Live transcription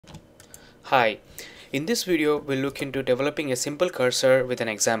Hi, in this video we'll look into developing a simple cursor with an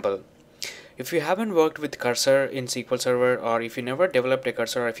example. If you haven't worked with cursor in SQL Server, or if you never developed a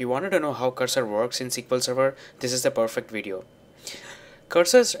cursor, or if you wanted to know how cursor works in SQL Server, this is the perfect video.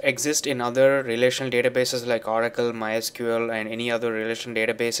 Cursors exist in other relational databases like Oracle, MySQL and any other relational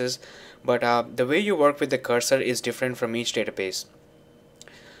databases, but the way you work with the cursor is different from each database.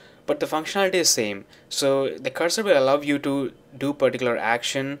 But the functionality is same. So the cursor will allow you to do particular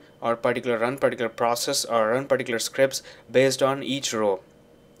action or run particular process or run particular scripts based on each row.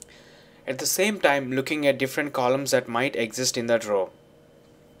 At the same time, looking at different columns that might exist in that row.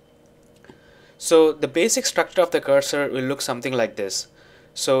 So the basic structure of the cursor will look something like this.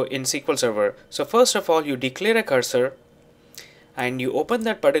 So in SQL Server, so first of all you declare a cursor and you open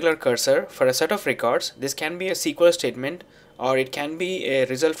that particular cursor for a set of records. This can be a SQL statement or it can be a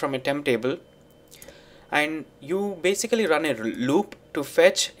result from a temp table, and you basically run a loop to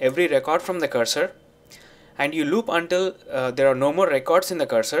fetch every record from the cursor, and you loop until there are no more records in the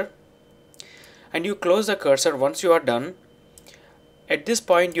cursor, and you close the cursor once you are done. At this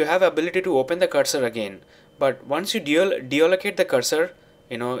point you have ability to open the cursor again, but once you deallocate the cursor,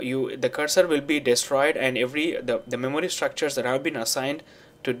 the cursor will be destroyed, and the memory structures that have been assigned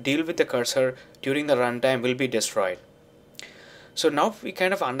to deal with the cursor during the runtime will be destroyed. So now we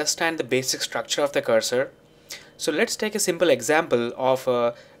kind of understand the basic structure of the cursor. So let's take a simple example of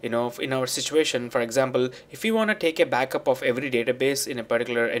in our situation. For example, if we want to take a backup of every database in a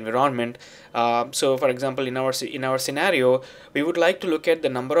particular environment, so for example in our scenario, we would like to look at the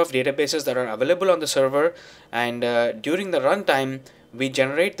number of databases that are available on the server, and during the runtime we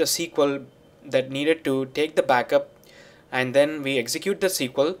generate the SQL that needed to take the backup, and then we execute the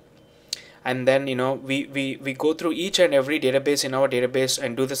SQL, and then we go through each and every database in our database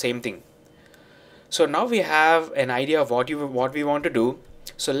and do the same thing. So now we have an idea of what we want to do.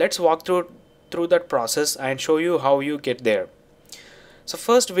 So let's walk through that process and show you how you get there. So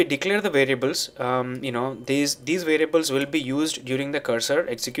first we declare the variables. These variables will be used during the cursor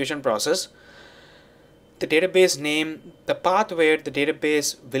execution process. The database name, the path where the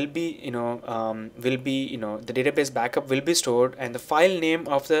database will be, the database backup will be stored, and the file name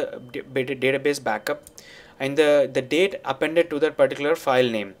of the database backup, and the date appended to that particular file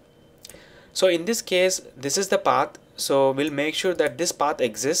name. So in this case, this is the path. So we'll make sure that this path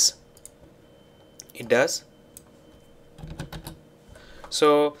exists. It does.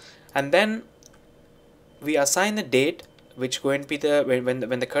 So, and then we assign the date, which going to be the when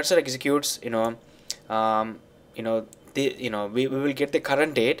the cursor executes, we will get the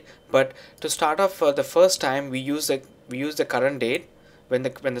current date. But to start off for the first time, we use the current date when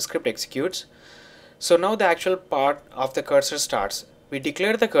the script executes. So now the actual part of the cursor starts. We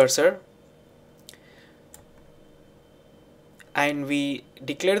declare the cursor, and we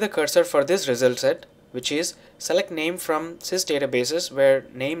declare the cursor for this result set, which is select name from sys databases where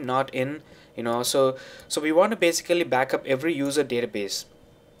name not in. So we want to basically back up every user database.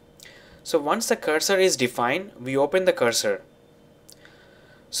 So once the cursor is defined, we open the cursor.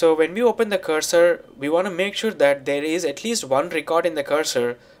 So when we open the cursor, we want to make sure that there is at least one record in the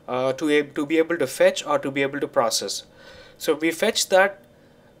cursor to be able to fetch or to be able to process. So we fetch that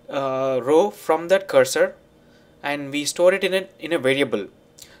row from that cursor, and we store it in a variable.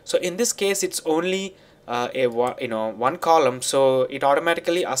 So in this case, it's only one column, so it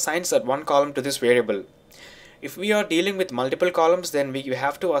automatically assigns that one column to this variable. If we are dealing with multiple columns, then we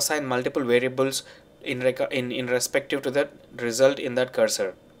have to assign multiple variables in respective to that result in that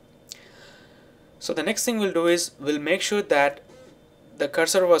cursor. So the next thing we'll do is we'll make sure that the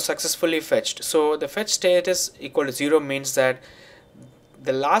cursor was successfully fetched. So the fetch status equal to 0 means that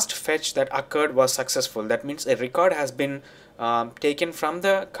the last fetch that occurred was successful. That means a record has been taken from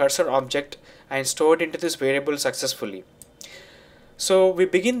the cursor object and stored into this variable successfully. So we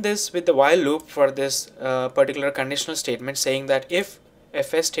begin this with the while loop for this particular conditional statement, saying that if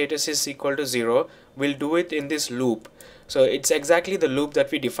fs status is equal to 0, we'll do it in this loop. So it's exactly the loop that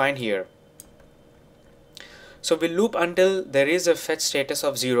we defined here. So we'll loop until there is a fetch status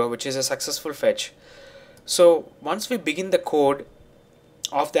of 0, which is a successful fetch. So once we begin the code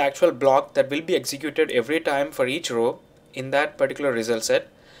of the actual block that will be executed every time for each row in that particular result set.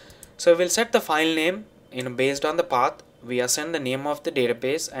 So we'll set the file name based on the path. We assign the name of the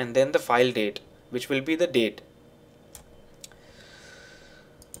database and then the file date, which will be the date.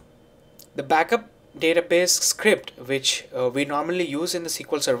 The backup database script, which we normally use in the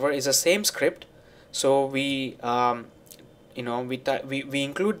SQL Server, is the same script. So we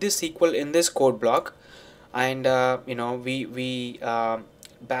include this SQL in this code block, and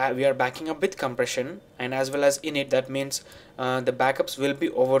we are backing up with compression, and as well as init, that means the backups will be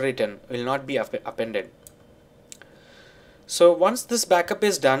overwritten, will not be appended. So once this backup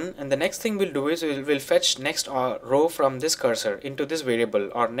is done, and the next thing we'll do is we'll fetch next row from this cursor into this variable,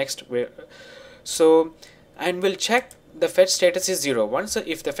 or next so, and we'll check the fetch status is 0. Once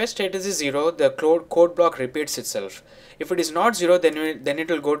if the fetch status is 0, the code block repeats itself. If it is not 0, then it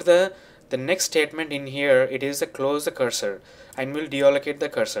will go to the next statement in here. It is the close the cursor, and we'll deallocate the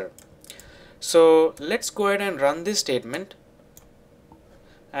cursor. So let's go ahead and run this statement,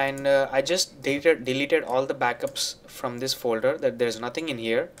 and I just deleted all the backups from this folder, that there's nothing in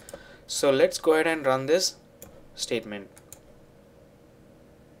here. So let's go ahead and run this statement.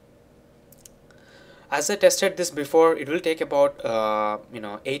 As I tested this before, it will take about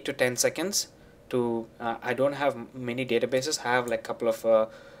 8 to 10 seconds to I don't have many databases. I have like couple of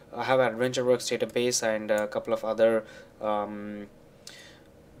I have AdventureWorks database and a couple of other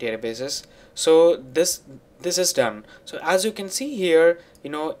databases. So this is done. So as you can see here,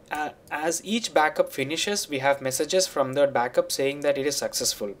 as each backup finishes, we have messages from the backup saying that it is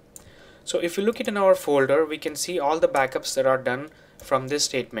successful. So if you look at in our folder, we can see all the backups that are done from this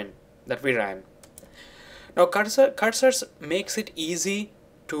statement that we ran. Now cursors makes it easy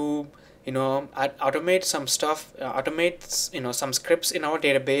to automate some stuff, automate some scripts in our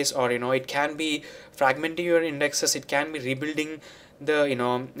database, or it can be fragmenting your indexes, it can be rebuilding the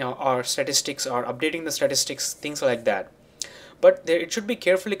our statistics, or updating the statistics, things like that. But it should be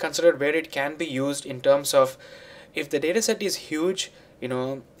carefully considered where it can be used, in terms of if the dataset is huge,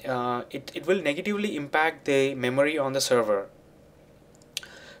 it will negatively impact the memory on the server.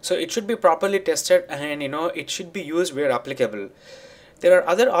 So it should be properly tested, and it should be used where applicable. There are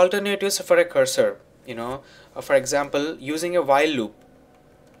other alternatives for a cursor, for example, using a while loop.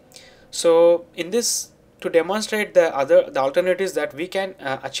 So in this, to demonstrate the alternatives that we can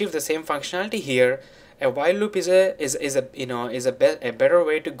achieve the same functionality here, a while loop is a better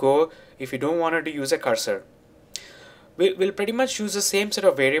way to go if you don't want to use a cursor. We'll pretty much use the same set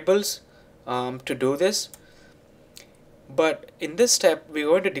of variables to do this. But in this step, we're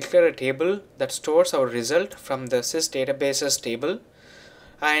going to declare a table that stores our result from the sys databases table,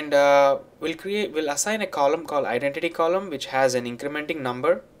 and we'll assign a column called identity column, which has an incrementing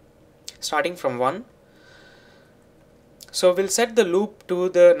number starting from 1. So we'll set the loop to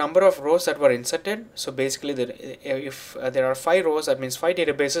the number of rows that were inserted. So basically, if there are 5 rows, that means 5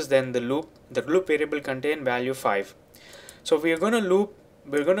 databases, then the loop variable contain value 5. So we're going to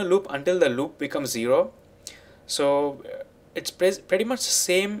loop until the loop becomes 0. So it's pretty much the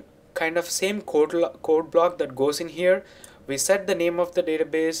same code block that goes in here. We set the name of the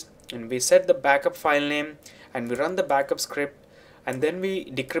database, and we set the backup file name, and we run the backup script, and then we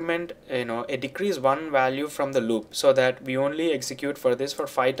decrement a decrease 1 value from the loop, so that we only execute for this for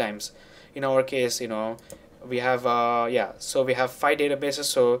 5 times. In our case, we have so we have 5 databases,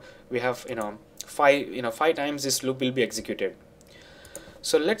 so we have 5 times this loop will be executed.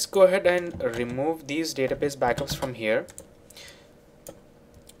 So let's go ahead and remove these database backups from here.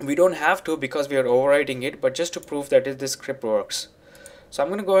 We don't have to, because we are overwriting it, but just to prove that this script works. So I'm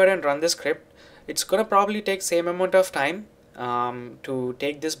going to go ahead and run this script. It's going to probably take same amount of time to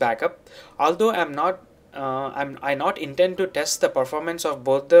take this backup. Although I not intend to test the performance of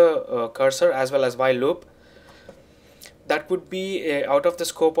both the cursor as well as while loop. That would be out of the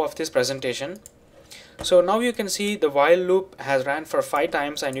scope of this presentation. So now you can see the while loop has ran for 5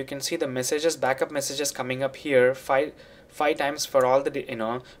 times, and you can see the messages, backup messages coming up here 5 times for all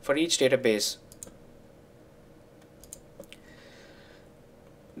the for each database.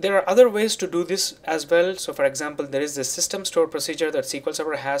 There are other ways to do this as well. So for example, there is the system store procedure that SQL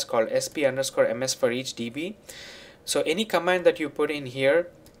Server has called sp_ms for each DB. So any command that you put in here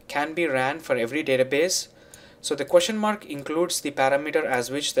can be ran for every database. So the question mark includes the parameter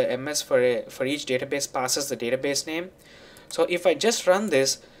as which the ms for each database passes the database name. So if I just run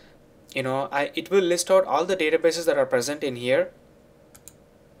this, it will list out all the databases that are present in here.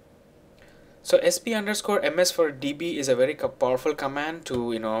 So sp_ms for db is a very powerful command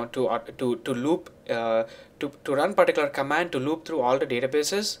to loop to run particular command to loop through all the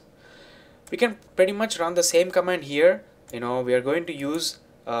databases. We can pretty much run the same command here. We are going to use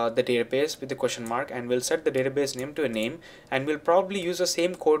the database with the question mark, and we'll set the database name to a name, and we'll probably use the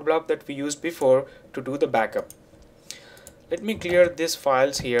same code block that we used before to do the backup. Let me clear these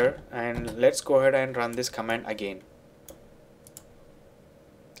files here, and let's go ahead and run this command again.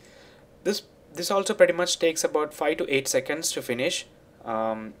 This also pretty much takes about 5 to 8 seconds to finish.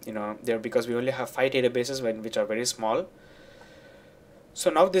 Because we only have 5 databases which are very small. So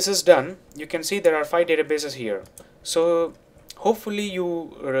now this is done. You can see there are 5 databases here. So Hopefully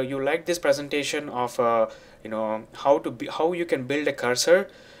you like this presentation of how you can build a cursor,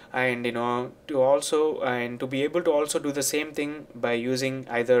 and to be able to also do the same thing by using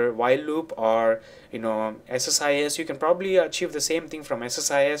either while loop or SSIS. You can probably achieve the same thing from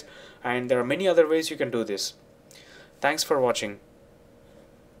SSIS, and there are many other ways you can do this. Thanks for watching.